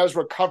that the Revs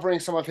were covering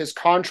some of his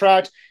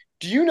contract.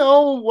 Do you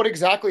know what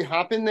exactly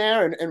happened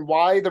there and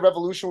why the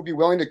Revolution would be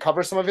willing to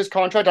cover some of his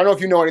contract? I don't know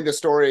if you know any of the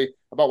story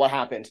about what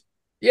happened.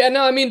 Yeah,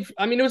 no, I mean,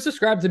 it was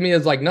described to me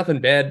as like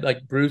nothing bad.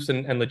 Like Bruce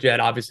and Lletget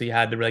obviously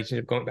had the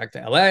relationship going back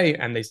to LA,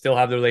 and they still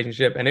have the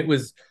relationship. And it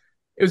was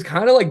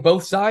kind of like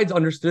both sides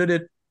understood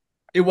it.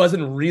 It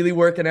wasn't really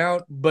working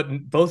out,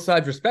 but both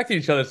sides respected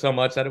each other so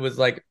much that it was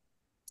like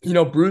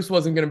Bruce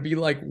wasn't going to be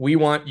like, we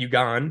want you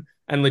gone.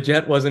 And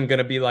Leggett wasn't going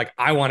to be like,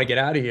 I want to get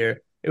out of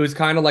here. It was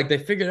kind of like they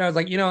figured out, I was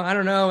like, I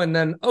don't know. And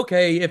then,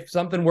 okay, if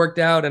something worked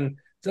out. And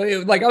so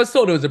I was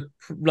told it was a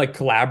like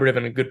collaborative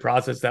and a good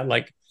process that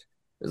like,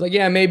 it was like,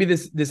 yeah, maybe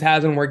this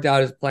hasn't worked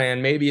out as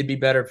planned. Maybe it'd be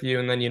better for you.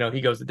 And then,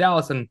 he goes to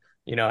Dallas and,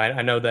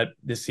 I know that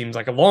this seems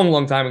like a long,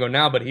 long time ago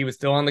now, but he was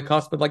still on the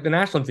cusp of like the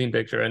national team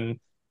picture and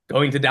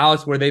going to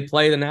Dallas where they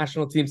play the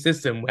national team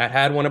system that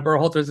had one of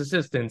Berhalter's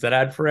assistants, that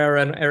had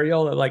Ferreira and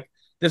Areola. Like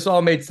this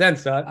all made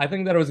sense. So I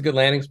think that it was a good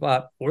landing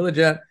spot for the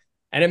Jet,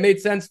 and it made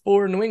sense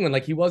for New England.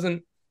 Like he was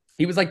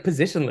like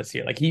positionless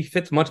here. Like he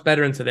fits much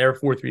better into their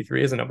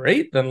 4-3-3 as a number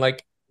 8 than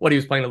like what he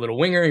was playing a little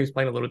winger. He was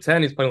playing a little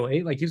 10. He's playing a little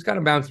 8. Like he was kind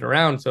of bouncing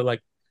around. So like,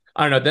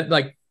 I don't know that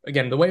like,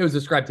 again, the way it was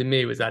described to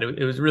me was that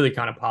it was really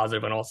kind of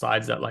positive on all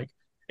sides that like,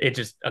 it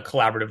just a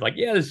collaborative, like,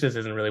 yeah, this just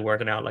isn't really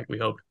working out like we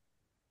hoped.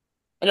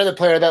 Another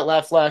player that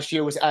left last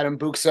year was Adam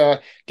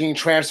Buksa, getting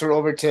transferred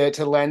over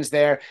to Lens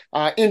there.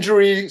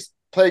 Injuries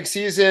plague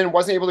season,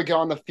 wasn't able to get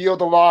on the field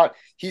a lot.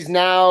 He's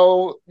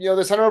now,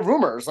 the center of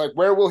rumors. Like,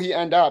 where will he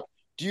end up?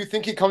 Do you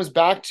think he comes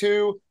back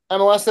to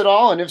MLS at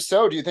all? And if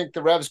so, do you think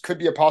the Revs could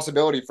be a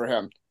possibility for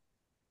him?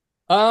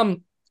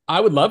 I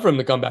would love for him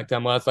to come back to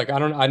MLS. Like,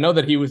 I know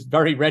that he was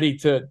very ready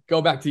to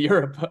go back to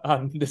Europe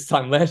this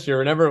time last year,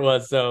 whenever it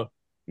was. So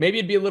maybe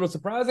it'd be a little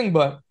surprising,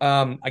 but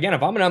again,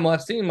 if I'm an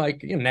MLS team,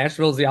 like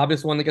Nashville's the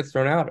obvious one that gets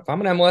thrown out. If I'm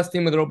an MLS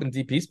team with an open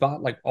DP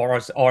spot, like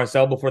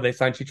RSL before they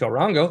signed Chicho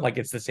Arango, like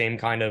it's the same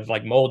kind of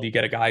like mold. You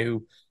get a guy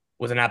who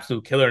was an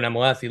absolute killer in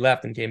MLS. He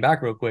left and came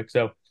back real quick.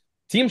 So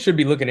teams should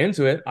be looking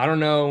into it. I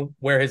don't know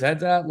where his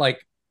head's at,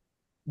 like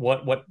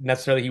what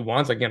necessarily he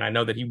wants. Again, I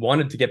know that he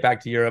wanted to get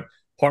back to Europe,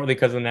 partly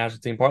because of the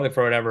national team, partly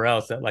for whatever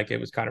else that like it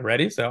was kind of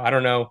ready. So I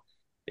don't know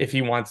if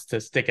he wants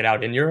to stick it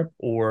out in Europe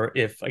or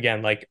if,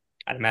 again, like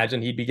I'd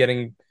imagine he'd be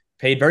getting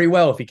paid very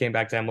well if he came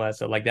back to MLS.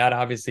 So like that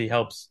obviously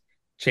helps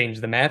change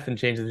the math and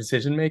change the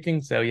decision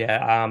making. So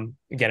yeah,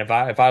 again, if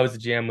I was a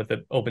GM with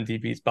an open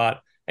DP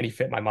spot and he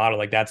fit my model,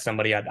 like that's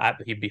somebody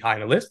he'd be high on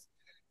the list.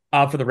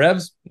 For the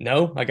Revs,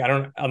 no, like I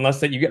don't,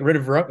 unless that you get rid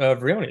of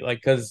Vrioni, like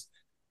because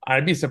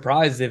I'd be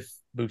surprised if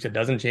Bucha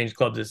doesn't change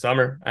clubs this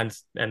summer and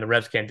the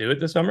Revs can't do it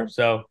this summer.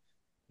 So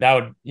that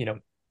would,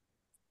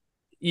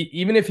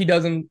 even if he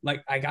doesn't,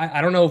 like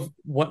I don't know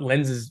what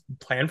Lens's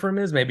plan for him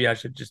is. Maybe I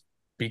should just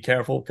be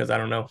careful because I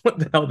don't know what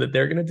the hell that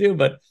they're gonna do.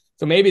 But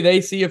so maybe they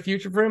see a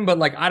future for him. But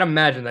like I'd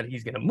imagine that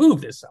he's gonna move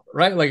this summer,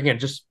 right? Like again,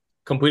 just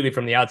completely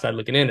from the outside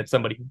looking in, it's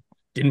somebody who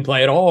didn't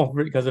play at all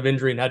because of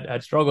injury and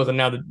had struggles, and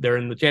now that they're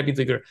in the Champions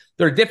League,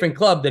 they're a different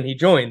club than he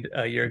joined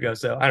a year ago.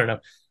 So I don't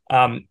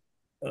know.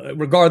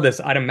 Regardless,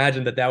 I'd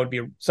imagine that would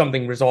be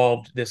something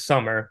resolved this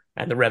summer,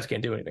 and the Revs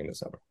can't do anything this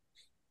summer.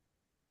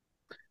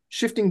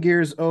 Shifting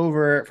gears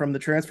over from the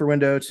transfer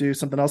window to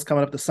something else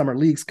coming up, the Summer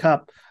Leagues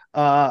Cup.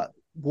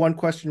 One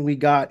question we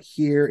got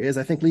here is,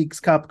 I think Leagues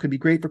Cup could be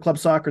great for club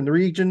soccer in the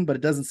region, but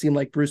it doesn't seem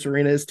like Bruce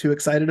Arena is too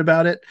excited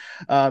about it.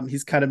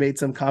 He's kind of made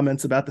some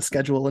comments about the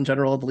schedule in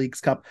general of the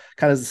Leagues Cup,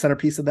 kind of as the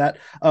centerpiece of that.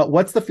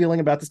 What's the feeling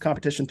about this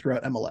competition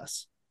throughout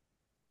MLS?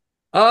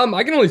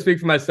 I can only speak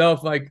for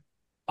myself. Like,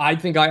 I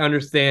think I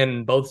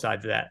understand both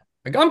sides of that.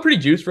 Like, I'm pretty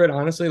juiced for it,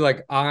 honestly.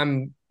 Like, I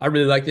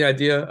really like the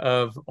idea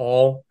of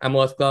all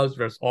MLS clubs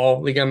versus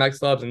all Liga MX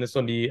clubs, and this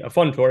will be a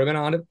fun tournament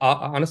on it,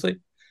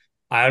 honestly.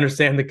 I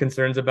understand the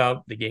concerns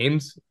about the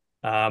games.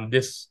 I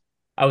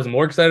was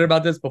more excited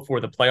about this before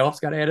the playoffs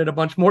got added a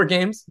bunch more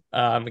games.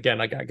 Again,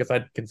 like I guess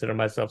I'd consider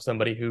myself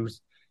somebody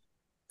who's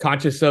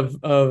conscious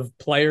of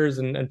players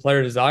and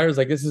player desires.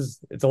 Like it's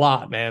a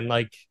lot, man.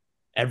 Like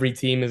every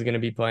team is going to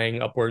be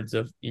playing upwards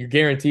of, you're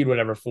guaranteed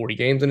whatever 40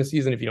 games in a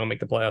season if you don't make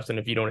the playoffs and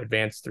if you don't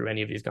advance through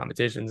any of these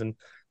competitions. And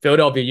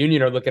Philadelphia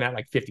Union are looking at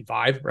like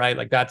 55, right?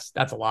 Like that's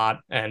a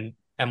lot. And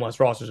MLS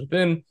rosters are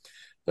thin.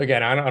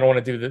 Again, I don't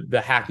want to do the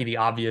hacky, the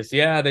obvious.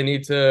 Yeah, they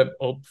need to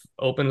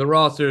open the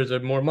rosters or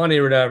more money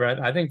or whatever.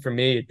 I think for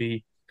me, it'd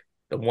be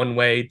the one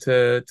way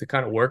to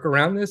kind of work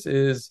around this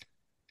is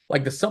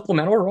like the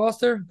supplemental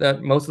roster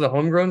that most of the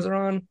homegrowns are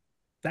on.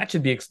 That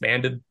should be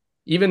expanded.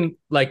 Even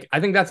like,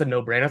 I think that's a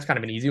no-brainer. That's kind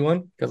of an easy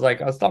one because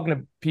like I was talking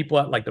to people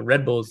at like the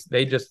Red Bulls.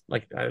 They just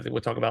like, we'll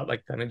talk about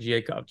like kind of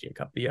GA Cup,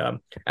 the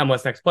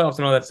MLS Next playoffs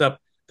and all that stuff.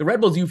 The Red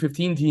Bulls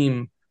U15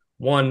 team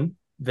won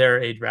their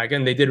age bracket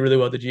and they did really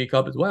well at the GA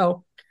Cup as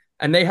well.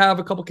 And they have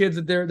a couple kids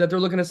that they're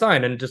looking to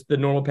sign and just the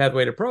normal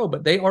pathway to pro,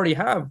 but they already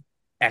have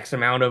X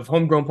amount of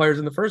homegrown players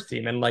in the first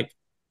team. And like,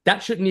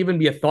 that shouldn't even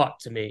be a thought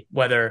to me,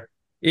 whether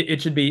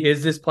it should be,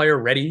 is this player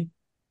ready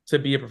to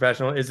be a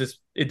professional? Is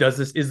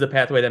the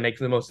pathway that makes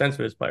the most sense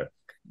for this player?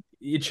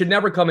 It should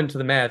never come into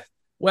the math.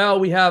 Well,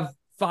 we have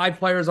 5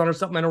 players on our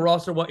supplemental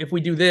roster. Well, if we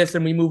do this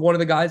and we move one of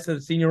the guys to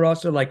the senior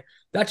roster, like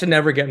that should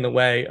never get in the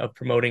way of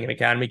promoting an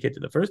academy kid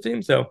to the first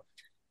team. So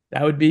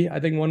that would be, I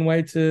think, one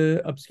way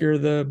to obscure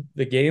the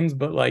games.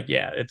 But like,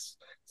 yeah, it's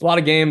a lot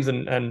of games,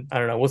 and I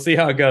don't know. We'll see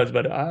how it goes.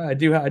 But I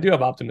do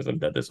have optimism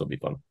that this will be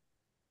fun.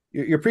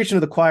 You're preaching to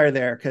the choir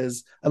there,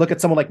 because I look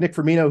at someone like Nick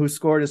Firmino, who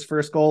scored his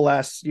first goal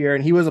last year,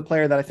 and he was a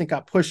player that I think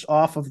got pushed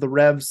off of the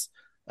Revs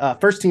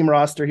first team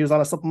roster. He was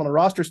on a supplemental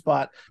roster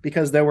spot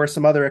because there were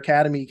some other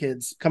academy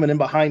kids coming in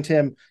behind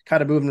him,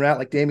 kind of moving around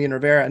like Damian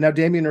Rivera. And now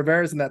Damian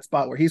Rivera is in that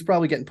spot where he's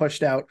probably getting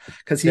pushed out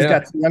because he's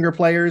got some younger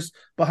players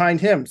behind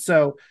him.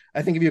 So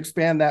I think if you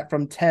expand that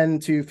from 10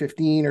 to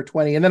 15 or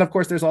 20, and then of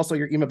course there's also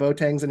your Ima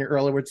Boatengs and your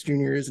Earlywoods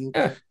Juniors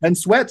and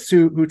Sweats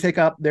who take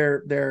up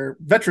their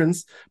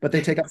veterans, but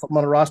they take up some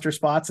on the roster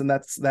spots, and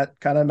that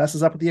kind of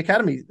messes up with the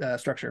academy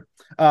structure.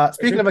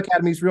 Speaking of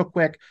academies, real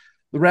quick,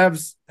 the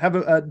Revs have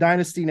a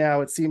dynasty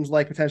now, it seems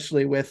like,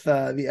 potentially with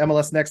the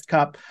MLS Next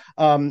Cup.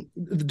 Do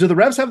the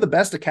Revs have the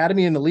best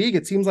academy in the league?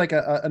 It seems like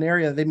an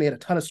area that they made a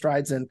ton of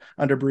strides in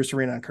under Bruce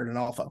Arena and Kurt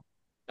Analfo.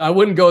 I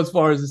wouldn't go as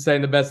far as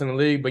saying the best in the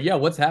league, but yeah,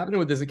 what's happening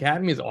with this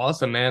academy is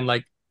awesome, man.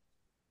 Like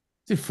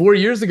 4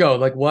 years ago,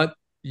 like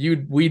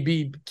we'd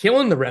be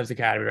killing the Revs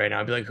Academy right now.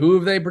 I'd be like, who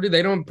have they produced?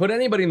 They don't put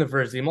anybody in the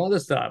first team, all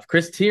this stuff.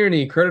 Chris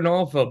Tierney, Kurt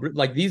Analfo,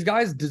 like these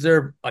guys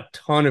deserve a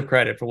ton of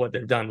credit for what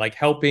they've done, like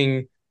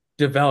helping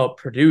develop,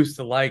 produce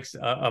the likes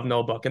of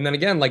Noah Buck. And then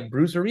again, like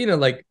Bruce Arena,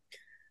 like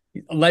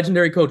a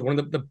legendary coach, one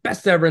of the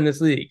best ever in this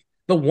league.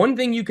 The one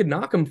thing you could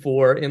knock him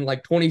for in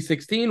like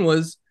 2016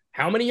 was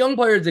how many young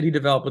players did he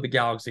develop with the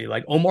Galaxy?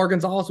 Like Omar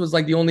Gonzalez was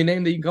like the only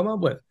name that you can come up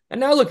with. And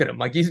now look at him.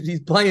 Like he's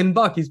playing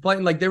Buck. He's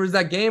playing, like there was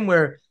that game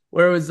where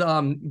it was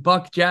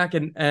Buck, Jack,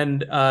 and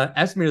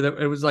Esmir, that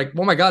it was like,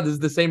 oh my God, this is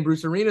the same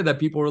Bruce Arena that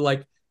people were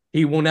like,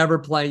 he will never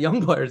play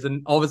young players.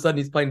 And all of a sudden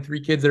he's playing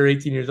 3 kids that are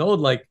 18 years old.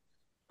 Like,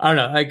 I don't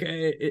know. Like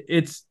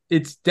it's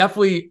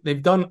definitely,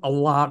 they've done a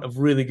lot of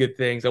really good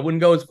things. I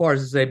wouldn't go as far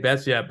as to say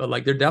best yet, but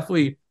like they're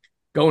definitely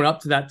going up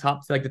to that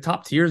top, like the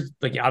top tiers.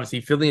 Like obviously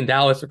Philly and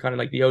Dallas are kind of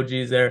like the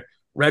OGs there.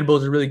 Red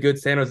Bulls are really good.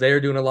 San Jose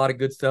are doing a lot of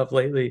good stuff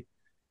lately.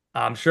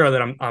 I'm sure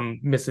that I'm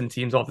missing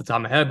teams off the top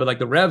of my head, but like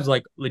the Revs,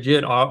 like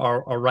legit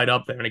are right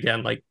up there. And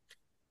again, like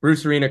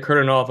Bruce Arena,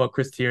 Kurt Analfo,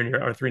 Chris Tierney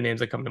are 3 names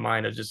that come to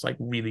mind as just like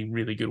really,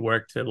 really good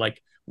work to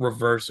like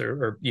reverse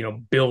or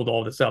build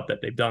all this up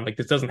that they've done. Like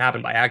this doesn't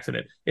happen by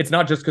accident. It's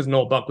not just because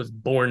Noah Buck was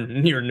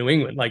born near New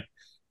England. Like,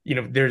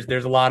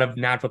 there's a lot of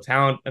natural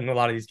talent in a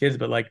lot of these kids,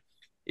 but like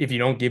if you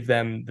don't give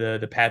them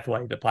the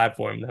pathway, the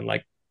platform, then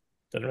like it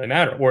doesn't really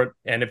matter.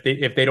 And if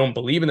they don't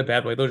believe in the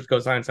pathway, they'll just go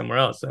sign somewhere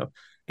else. So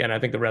again, I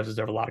think the Revs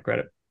deserve a lot of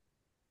credit.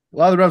 A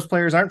lot of the Revs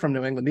players aren't from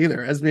New England either.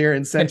 Esmir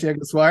and Santiago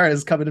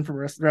Suarez coming in from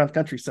around the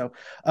country. So,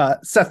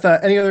 Seth,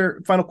 any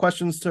other final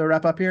questions to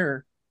wrap up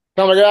here?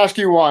 No, I'm going to ask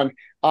you one.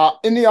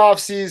 In the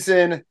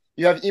offseason,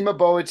 you have Ima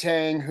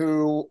Boateng,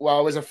 who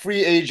was a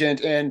free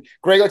agent, and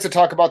Greg likes to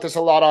talk about this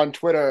a lot on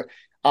Twitter.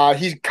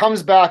 He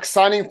comes back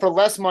signing for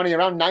less money,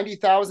 around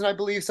 $90,000, I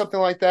believe, something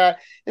like that.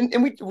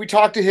 And we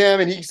talked to him,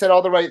 and he said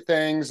all the right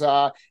things.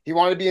 He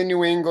wanted to be in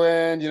New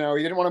England. He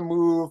didn't want to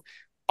move.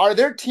 Are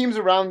there teams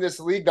around this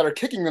league that are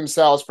kicking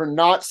themselves for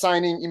not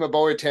signing Ima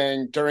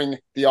Boateng during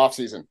the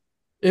offseason?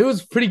 It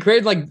was pretty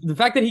crazy. Like the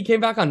fact that he came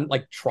back on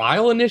like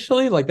trial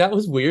initially, like that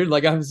was weird.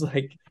 Like I was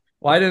like,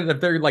 why didn't, if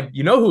they're like,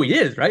 who he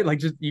is, right? Like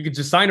just, you could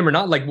just sign him or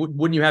not. Like,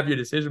 wouldn't you have your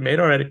decision made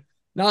already?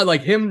 Not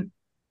like him.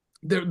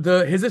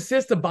 His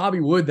assist to Bobby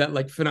Wood, that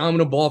like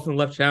phenomenal ball from the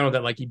left channel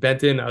that like he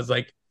bent in. I was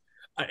like,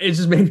 it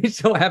just made me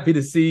so happy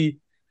to see.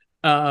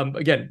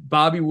 Again,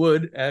 Bobby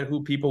Wood,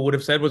 who people would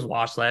have said was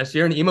washed last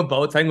year, and Ima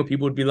Boateng, who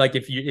people would be like,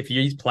 if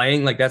he's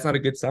playing, like that's not a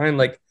good sign.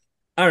 Like,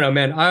 I don't know,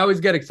 man. I always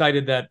get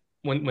excited that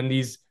when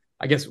these,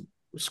 I guess,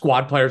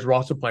 squad players,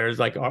 roster players,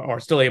 like are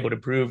still able to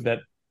prove that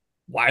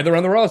why they're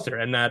on the roster,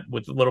 and that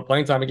with a little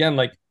playing time, again,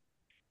 like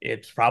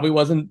it probably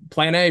wasn't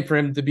plan A for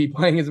him to be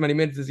playing as many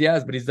minutes as he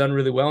has, but he's done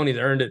really well and he's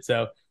earned it.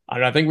 So I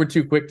don't know. I think we're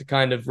too quick to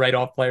kind of write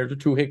off players. We're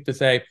too quick to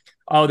say,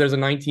 oh, there's a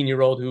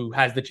 19-year-old who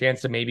has the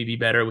chance to maybe be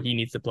better. He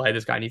needs to play.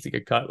 This guy needs to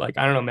get cut. Like,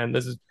 I don't know, man.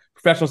 This is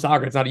professional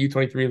soccer. It's not a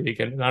U23 league.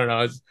 And I don't know.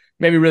 I was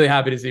maybe really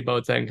happy to see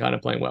Boateng kind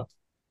of playing well.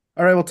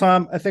 All right. Well,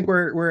 Tom, I think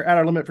we're at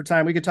our limit for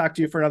time. We could talk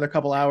to you for another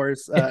couple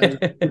hours in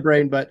your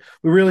brain, but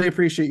we really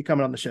appreciate you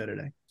coming on the show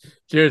today.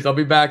 Cheers. I'll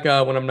be back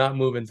when I'm not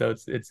moving, so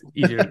it's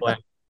easier to plan.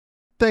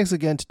 Thanks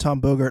again to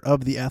Tom Bogert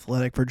of The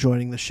Athletic for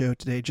joining the show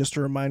today. Just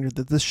a reminder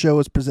that this show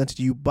is presented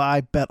to you by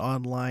Bet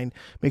Online.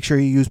 Make sure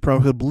you use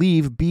promo code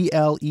BLEAV,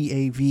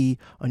 BLEAV,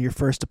 on your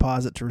first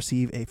deposit to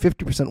receive a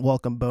 50%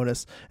 welcome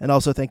bonus. And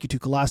also thank you to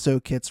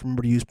Golasso Kits.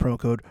 Remember to use promo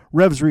code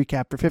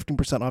REVSRECAP for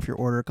 15% off your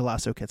order at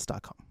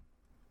GolassoKits.com.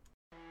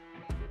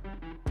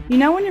 You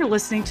know when you're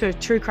listening to a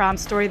true crime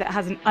story that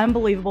has an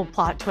unbelievable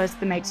plot twist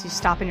that makes you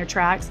stop in your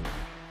tracks?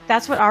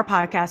 That's what our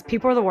podcast,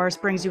 People Are the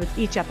Worst, brings you with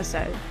each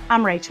episode.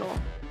 I'm Rachel.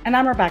 And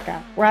I'm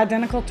Rebecca. We're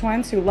identical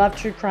twins who love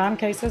true crime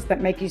cases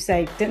that make you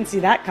say, didn't see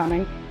that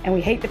coming, and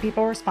we hate the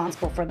people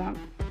responsible for them.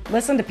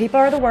 Listen to People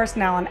Are the Worst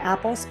now on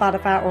Apple,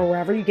 Spotify, or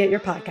wherever you get your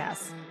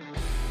podcasts.